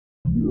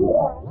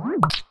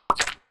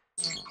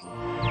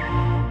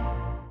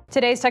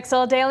Today's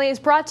Tekzilla Daily is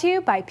brought to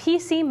you by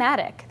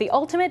PCmatic, the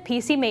ultimate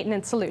PC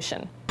maintenance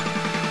solution.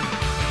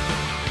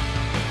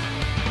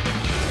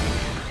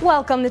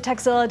 Welcome to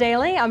Tekzilla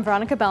Daily. I'm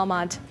Veronica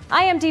Belmont.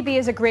 IMDB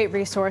is a great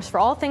resource for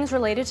all things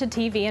related to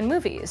TV and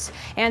movies.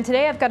 And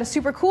today I've got a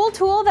super cool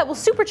tool that will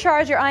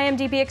supercharge your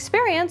IMDB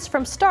experience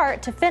from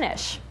start to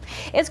finish.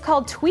 It's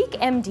called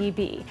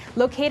TweakMDB,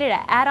 located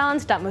at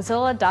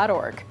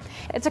addons.mozilla.org.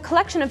 It's a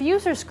collection of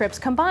user scripts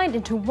combined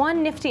into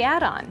one nifty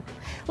add-on.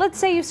 Let's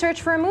say you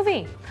search for a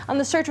movie. On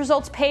the search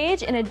results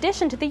page, in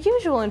addition to the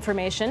usual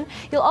information,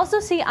 you'll also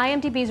see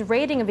IMDb's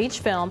rating of each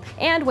film,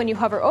 and when you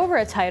hover over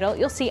a title,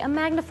 you'll see a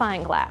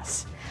magnifying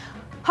glass.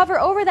 Hover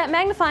over that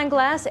magnifying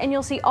glass and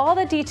you'll see all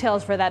the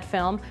details for that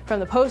film, from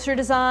the poster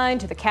design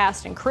to the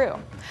cast and crew.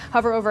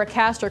 Hover over a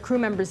cast or crew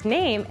member's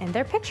name and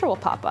their picture will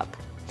pop up.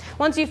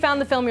 Once you've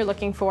found the film you're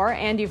looking for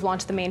and you've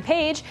launched the main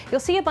page, you'll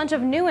see a bunch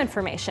of new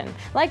information,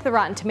 like the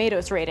Rotten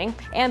Tomatoes rating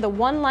and the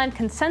one-line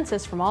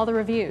consensus from all the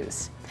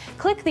reviews.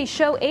 Click the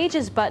Show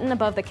Ages button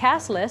above the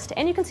cast list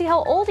and you can see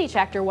how old each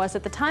actor was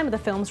at the time of the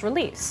film's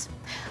release.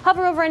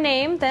 Hover over a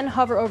name, then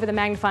hover over the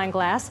magnifying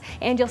glass,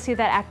 and you'll see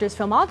that actor's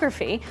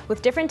filmography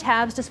with different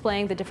tabs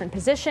displaying the different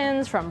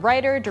positions from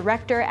writer,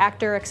 director,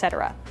 actor,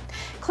 etc.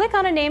 Click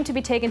on a name to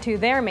be taken to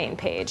their main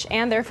page,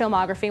 and their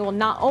filmography will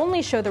not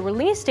only show the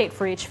release date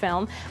for each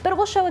film, but it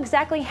will show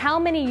exactly how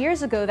many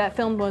years ago that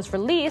film was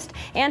released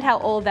and how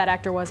old that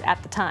actor was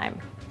at the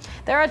time.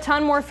 There are a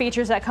ton more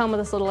features that come with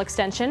this little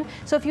extension,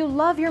 so if you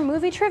love your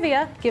movie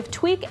trivia, give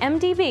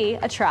TweakMDB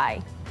a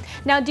try.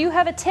 Now, do you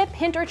have a tip,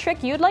 hint, or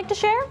trick you'd like to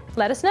share?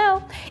 Let us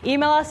know.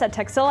 Email us at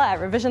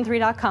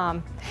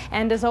tekzilla@revision3.com.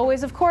 And as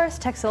always, of course,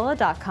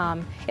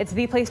 tekzilla.com. It's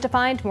the place to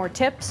find more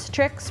tips,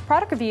 tricks,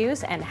 product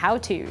reviews, and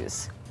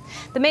how-tos.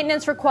 The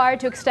maintenance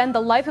required to extend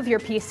the life of your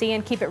PC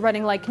and keep it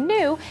running like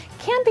new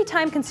can be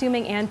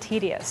time-consuming and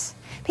tedious.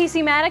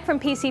 PCmatic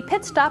from PC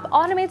Pitstop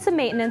automates the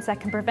maintenance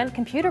that can prevent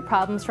computer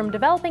problems from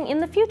developing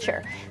in the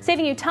future,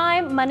 saving you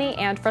time, money,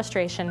 and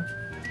frustration.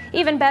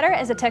 Even better,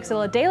 as a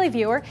Tekzilla Daily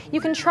viewer, you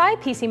can try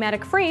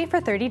PCmatic free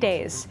for 30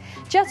 days.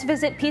 Just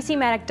visit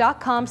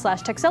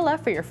PCmatic.com/Tekzilla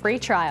for your free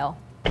trial.